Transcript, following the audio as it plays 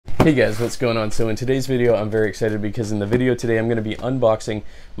Hey guys, what's going on? So in today's video, I'm very excited because in the video today, I'm going to be unboxing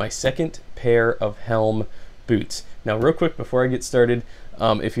my second pair of Helm boots. Now, real quick before I get started,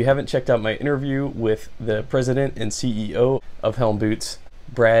 if you haven't checked out my interview with the president and CEO of Helm Boots,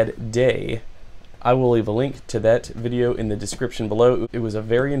 Brad Day, I will leave a link to that video in the description below. It was a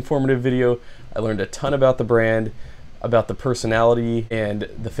very informative video. I learned a ton about the brand, about the personality and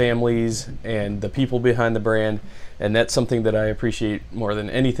the families and the people behind the brand, and that's something that I appreciate more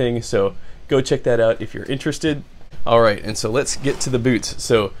than anything, so go check that out if you're interested. All right, and so let's get to the boots.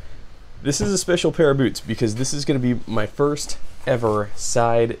 So this is a special pair of boots because this is going to be my first ever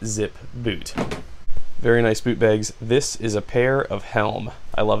side zip boot. Very nice boot bags. This is a pair of Helm.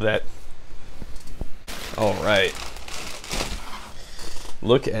 I love that. All right,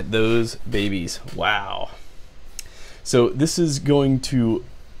 look at those babies. Wow. So this is going to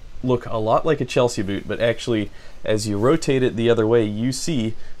look a lot like a Chelsea boot, but actually as you rotate it the other way, you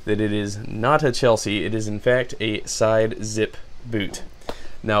see that it is not a Chelsea. It is in fact a side zip boot.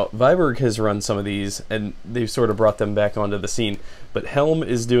 Now, Viberg has run some of these and they've sort of brought them back onto the scene, but Helm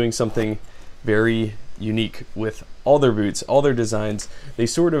is doing something very unique with all their boots, all their designs. They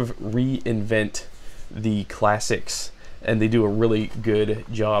sort of reinvent the classics, and they do a really good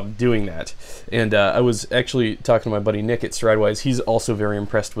job doing that. And I was actually talking to my buddy Nick at Stridewise. He's also very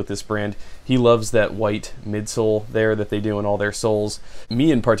impressed with this brand. He loves that white midsole there that they do in all their soles.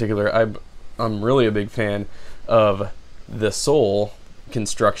 Me in particular, I'm really a big fan of the sole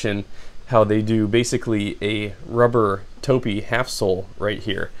construction, how they do basically a rubber topi half sole right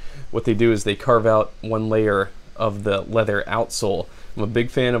here. What they do is they carve out one layer of the leather outsole. I'm a big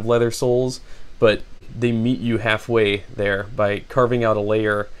fan of leather soles, but they meet you halfway there by carving out a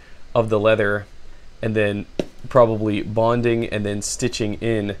layer of the leather and then probably bonding and then stitching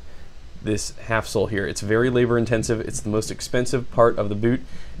in this half sole here. It's very labor intensive. It's the most expensive part of the boot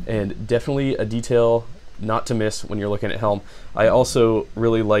and definitely a detail not to miss when you're looking at Helm. I also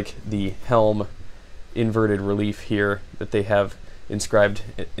really like the Helm inverted relief here that they have inscribed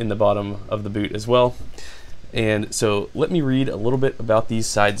in the bottom of the boot as well. And so let me read a little bit about these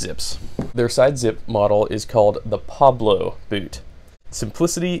side zips. Their side zip model is called the Pablo boot.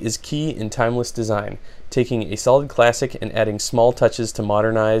 Simplicity is key in timeless design. Taking a solid classic and adding small touches to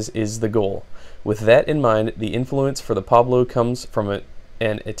modernize is the goal. With that in mind, the influence for the Pablo comes from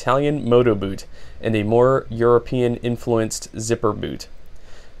an Italian moto boot and a more European influenced zipper boot.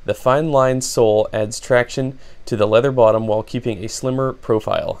 The fine line sole adds traction to the leather bottom while keeping a slimmer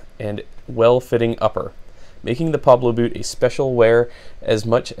profile and well-fitting upper, making the Pablo boot a special wear as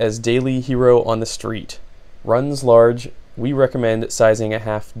much as daily hero on the street. Runs large, we recommend sizing a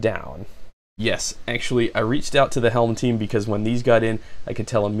half down. Yes, actually, I reached out to the Helm team because when these got in, I could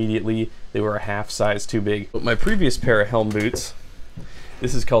tell immediately they were a half size too big. But my previous pair of Helm boots,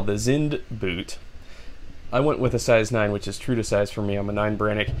 this is called the Zind boot. I went with a size 9, which is true to size for me. I'm a 9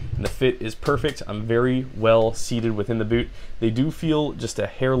 Brannick, and the fit is perfect. I'm very well seated within the boot. They do feel just a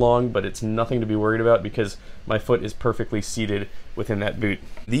hair long, but it's nothing to be worried about because my foot is perfectly seated within that boot.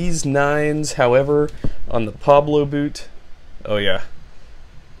 These 9s, however, on the Pablo boot, oh yeah,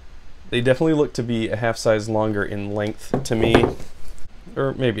 they definitely look to be a half size longer in length to me,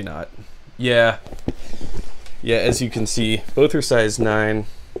 or maybe not. Yeah, as you can see, both are size 9.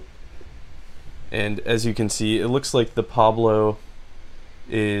 And as you can see, it looks like the Pablo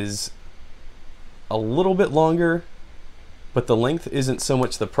is a little bit longer, but the length isn't so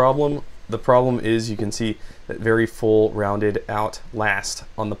much the problem. The problem is you can see that very full rounded out last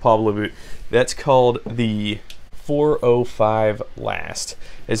on the Pablo boot. That's called the 405 last.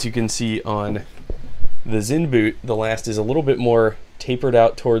 As you can see on the Zin boot, the last is a little bit more tapered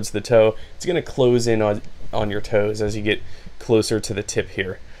out towards the toe. It's going to close in on your toes as you get closer to the tip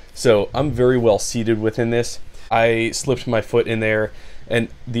here. So I'm very well seated within this. I slipped my foot in there, and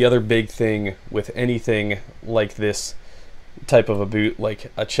the other big thing with anything like this type of a boot,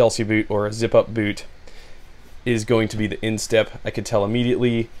 like a Chelsea boot or a zip-up boot, is going to be the instep. I could tell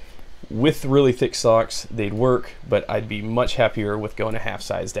immediately with really thick socks they'd work, but I'd be much happier with going a half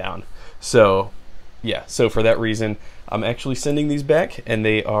size down. So yeah, so for that reason, I'm actually sending these back, and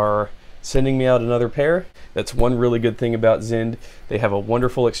they are sending me out another pair. That's one really good thing about Zind. They have a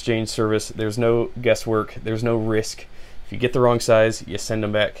wonderful exchange service. There's no guesswork, there's no risk. If you get the wrong size, you send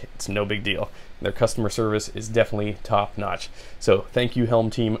them back. It's no big deal. Their customer service is definitely top notch. So thank you, Helm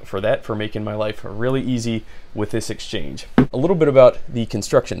team, for that, for making my life really easy with this exchange. A little bit about the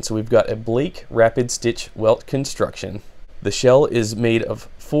construction. So we've got a Blake Rapid Stitch welt construction. The shell is made of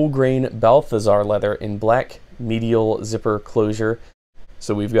full grain Balthazar leather in black medial zipper closure.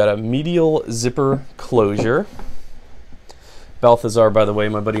 So we've got a medial zipper closure. Balthazar, by the way,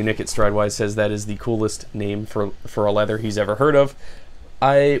 my buddy Nick at Stridewise says that is the coolest name for a leather he's ever heard of.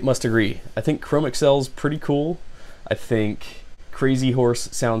 I must agree. I think Chrome Excel's pretty cool. I think Crazy Horse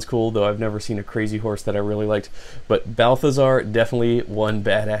sounds cool, though I've never seen a Crazy Horse that I really liked. But Balthazar, definitely one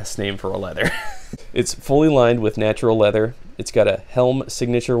badass name for a leather. It's fully lined with natural leather. It's got a Helm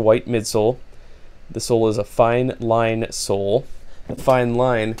signature white midsole. The sole is a fine line sole. The fine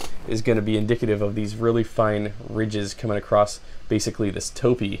line is going to be indicative of these really fine ridges coming across basically this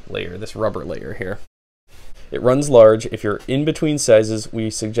taupey layer, this rubber layer here. It runs large. If you're in between sizes, we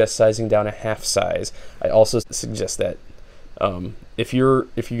suggest sizing down a half size. I also suggest that. If you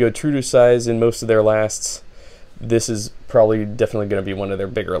go true to size in most of their lasts, this is probably definitely going to be one of their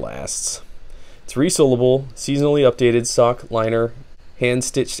bigger lasts. It's resolable, seasonally updated sock liner,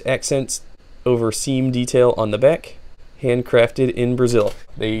 hand-stitched accents over seam detail on the back, handcrafted in Brazil.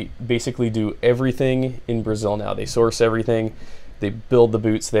 They basically do everything in Brazil now. They source everything, they build the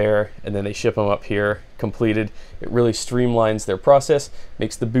boots there, and then they ship them up here completed. It really streamlines their process,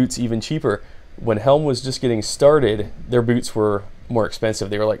 makes the boots even cheaper. When Helm was just getting started, their boots were more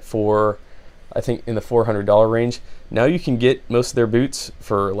expensive. They were like I think in the $400 range. Now you can get most of their boots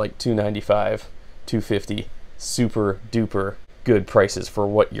for like $295, $250, super duper good prices for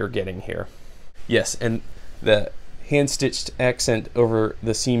what you're getting here. Yes, and the hand-stitched accent over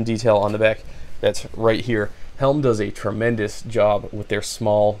the seam detail on the back, that's right here. Helm does a tremendous job with their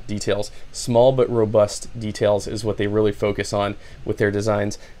small details. Small but robust details is what they really focus on with their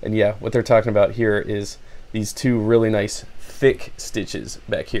designs. And yeah, what they're talking about here is these two really nice thick stitches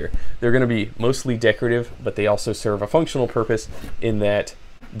back here. They're going to be mostly decorative, but they also serve a functional purpose in that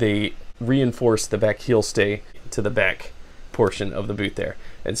they reinforce the back heel stay to the back portion of the boot there.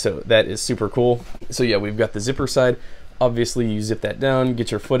 And so that is super cool. So yeah, we've got the zipper side. Obviously you zip that down,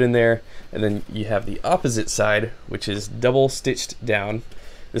 get your foot in there, and then you have the opposite side, which is double stitched down.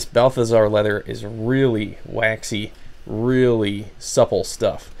 This Balthazar leather is really waxy, really supple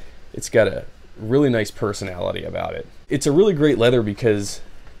stuff. It's got a really nice personality about it. It's a really great leather because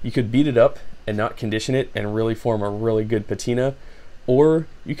you could beat it up and not condition it and really form a really good patina, or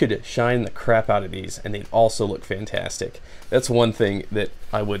you could shine the crap out of these and they'd also look fantastic. That's one thing that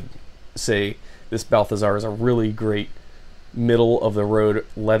I would say this Balthazar is a really great middle of the road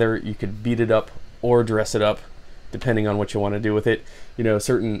leather. You could beat it up or dress it up depending on what you want to do with it. You know,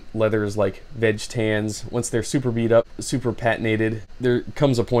 certain leathers like veg tans, once they're super beat up, super patinated, there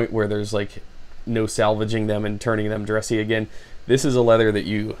comes a point where there's like no salvaging them and turning them dressy again. This is a leather that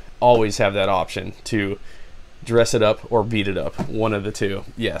you always have that option to dress it up or beat it up, one of the two.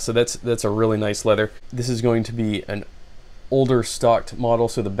 Yeah, so that's a really nice leather. This is going to be an older stocked model,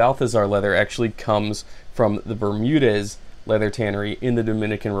 so the Balthazar leather actually comes from the Bermudez leather tannery in the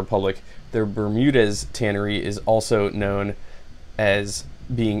Dominican Republic. Their Bermudez tannery is also known as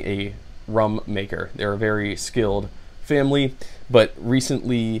being a rum maker. They're a very skilled family, but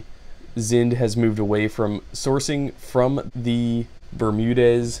recently Zind has moved away from sourcing from the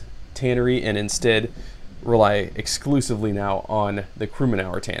Bermudez tannery and instead rely exclusively now on the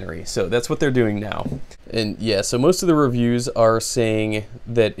Krumenauer tannery. So that's what they're doing now. And yeah, so most of the reviews are saying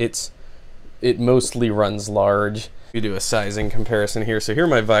that it mostly runs large. We do a sizing comparison here. So here are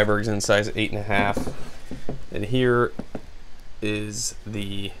my Vibergs in size 8.5, and here is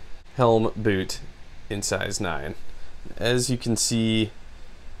the Helm boot in size 9. As you can see,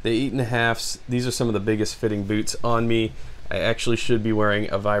 the 8.5s, these are some of the biggest fitting boots on me. I actually should be wearing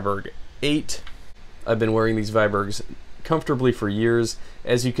a Viberg 8. I've been wearing these Vibergs comfortably for years.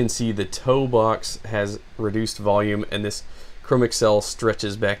 As you can see, the toe box has reduced volume, and this Chrome Excel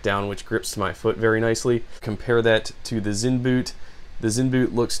stretches back down, which grips to my foot very nicely. Compare that to the Zind boot. The Zind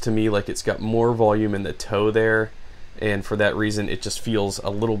boot looks to me like it's got more volume in the toe there, and for that reason it just feels a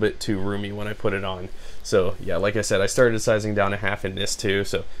little bit too roomy when I put it on. So yeah, like I said, I started sizing down a half in this too,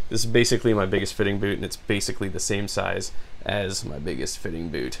 so this is basically my biggest fitting boot, and it's basically the same size as my biggest fitting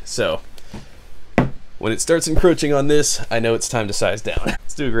boot. So when it starts encroaching on this, I know it's time to size down.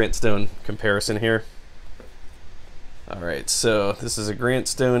 Let's do a Grant Stone comparison here. Alright, so this is a Grant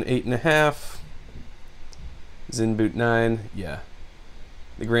Stone 8.5, Zind boot 9. Yeah,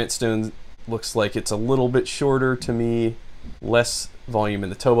 the Grant Stone looks like it's a little bit shorter to me, less volume in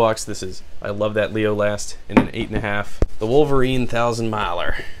the toe box. I love that Leo Last in an 8.5. The Wolverine 1000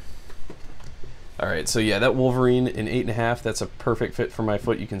 miler. Alright, so yeah, that Wolverine in 8.5, that's a perfect fit for my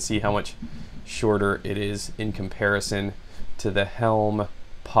foot. You can see how much shorter it is in comparison to the Helm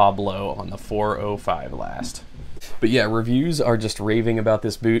Pablo on the 405 last. But yeah, reviews are just raving about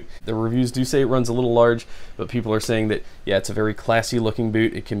this boot. The reviews do say it runs a little large, but people are saying that, yeah, it's a very classy looking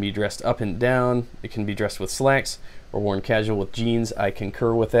boot. It can be dressed up and down. It can be dressed with slacks, or worn casual with jeans. I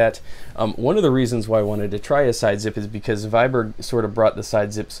concur with that. One of the reasons why I wanted to try a side zip is because Viber sort of brought the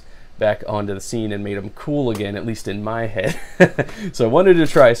side zips back onto the scene and made them cool again, at least in my head. So I wanted to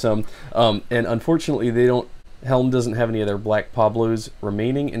try some, and unfortunately Helm doesn't have any of their black Pablos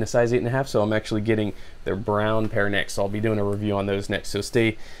remaining in a size 8.5, so I'm actually getting their brown pair next. So I'll be doing a review on those next, so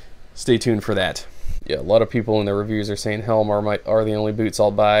stay tuned for that. Yeah, a lot of people in their reviews are saying Helm are the only boots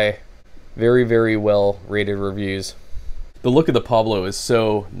I'll buy. Very, very well rated reviews. The look of the Pablo is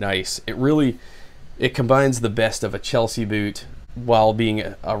so nice. It combines the best of a Chelsea boot while being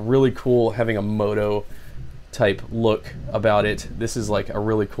a really cool, having a moto type look about it. This is like a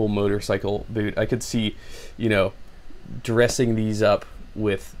really cool motorcycle boot. I could see, you know, dressing these up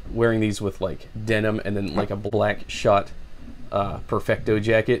with, wearing these with like denim and then like a black shot Perfecto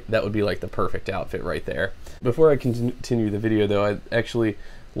jacket. That would be like the perfect outfit right there. Before I continue the video though, I'd actually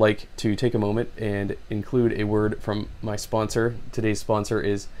like to take a moment and include a word from my sponsor. Today's sponsor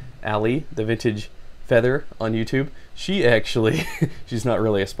is Allie, the Vintage Feather on YouTube. She actually, she's not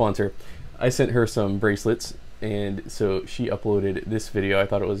really a sponsor. I sent her some bracelets, and so she uploaded this video. I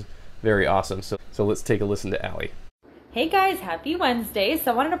thought it was very awesome. So let's take a listen to Allie. Hey guys, happy Wednesday.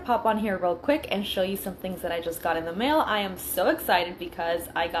 So I wanted to pop on here real quick and show you some things that I just got in the mail. I am so excited because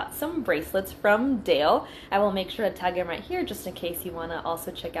I got some bracelets from Dale. I will make sure to tag him right here just in case you want to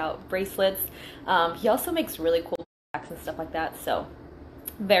also check out bracelets. He also makes really cool packs and stuff like that, so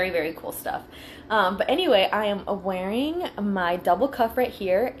very, very cool stuff. But anyway, I am wearing my double cuff right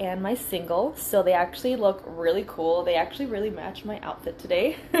here and my single, so they actually look really cool. They actually really match my outfit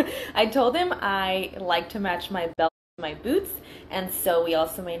today. I told him I like to match my belt and my boots, and so we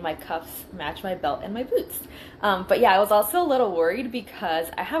also made my cuffs match my belt and my boots. But yeah, I was also a little worried because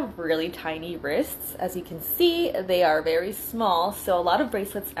I have really tiny wrists. As you can see, they are very small, so a lot of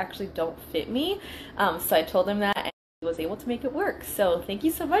bracelets actually don't fit me. So I told him that, and he was able to make it work. So thank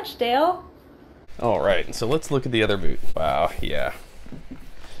you so much, Dale. All right, so let's look at the other boot. Wow, yeah.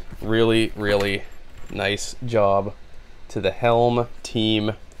 Really, really nice job to the Helm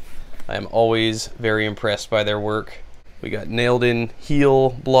team. I am always very impressed by their work. We got nailed in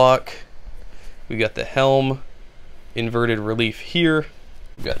heel block. We got the Helm inverted relief here.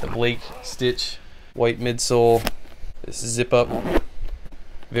 We got the Blake stitch white midsole. This zip up.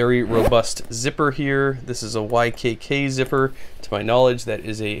 Very robust zipper here. This is a YKK zipper. To my knowledge, that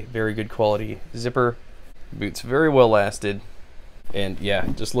is a very good quality zipper. Boots very well lasted. And yeah,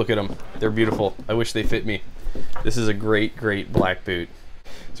 just look at them. They're beautiful. I wish they fit me. This is a great, great black boot.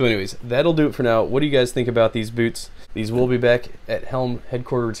 So anyways, that'll do it for now. What do you guys think about these boots? These will be back at Helm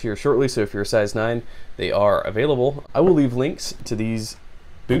headquarters here shortly, so if you're a size 9, they are available. I will leave links to these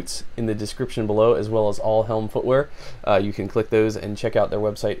boots in the description below, as well as all Helm footwear. You can click those and check out their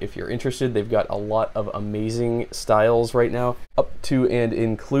website if you're interested. They've got a lot of amazing styles right now, up to and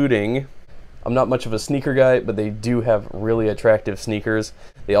including, I'm not much of a sneaker guy, but they do have really attractive sneakers.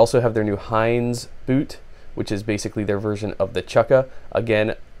 They also have their new Heinz boot, which is basically their version of the Chukka.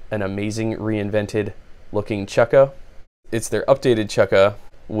 Again, an amazing reinvented looking Chukka. It's their updated Chukka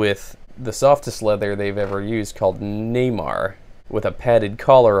with the softest leather they've ever used, called Neymar, with a padded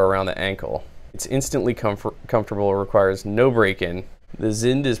collar around the ankle. It's instantly comfortable, requires no break-in. The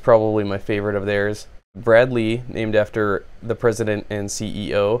Zind is probably my favorite of theirs. Bradley, named after the president and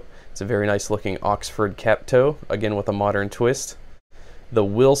CEO. It's a very nice looking Oxford cap toe, again with a modern twist. The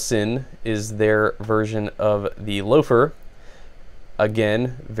Wilson is their version of the loafer.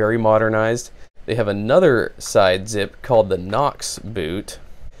 Again, very modernized. They have another side zip called the Knox boot.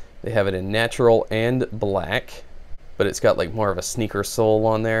 They have it in natural and black, but it's got like more of a sneaker sole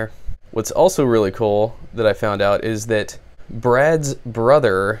on there. What's also really cool that I found out is that Brad's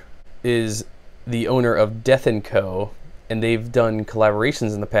brother is the owner of Death & Co., and they've done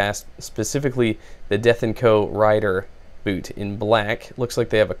collaborations in the past, specifically the Death & Co. Rider boot in black. Looks like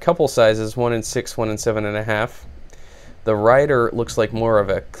they have a couple sizes, one in 6, one in 7.5. The Rider looks like more of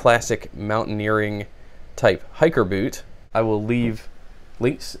a classic mountaineering type hiker boot. I will leave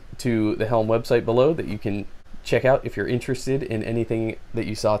links to the Helm website below that you can check out if you're interested in anything that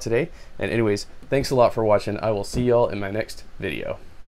you saw today. And anyways, thanks a lot for watching. I will see y'all in my next video.